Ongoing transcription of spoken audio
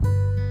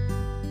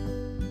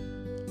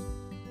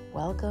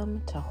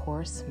welcome to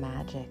Horse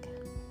Magic,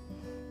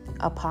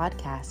 a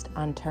podcast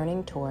on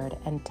turning toward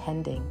and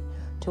tending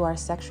to our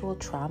sexual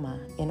trauma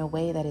in a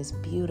way that is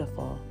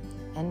beautiful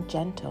and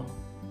gentle.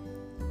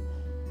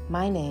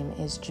 My name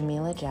is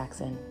Jamila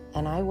Jackson,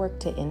 and I work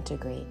to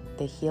integrate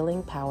the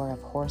healing power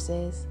of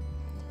horses,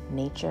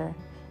 nature,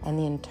 and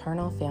the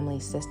internal family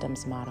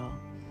systems model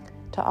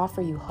to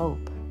offer you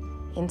hope,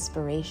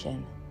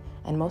 inspiration,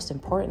 and most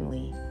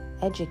importantly,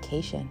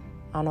 education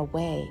on a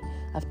way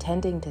of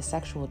tending to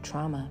sexual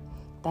trauma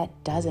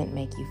that doesn't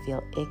make you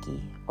feel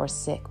icky or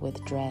sick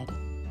with dread.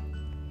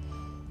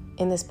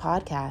 In this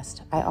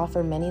podcast, I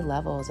offer many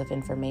levels of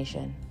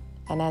information,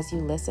 and as you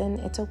listen,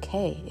 it's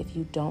okay if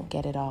you don't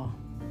get it all.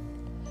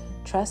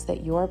 Trust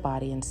that your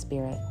body and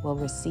spirit will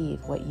receive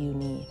what you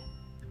need,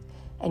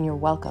 and you're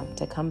welcome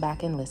to come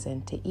back and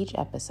listen to each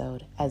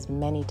episode as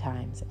many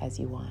times as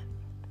you want.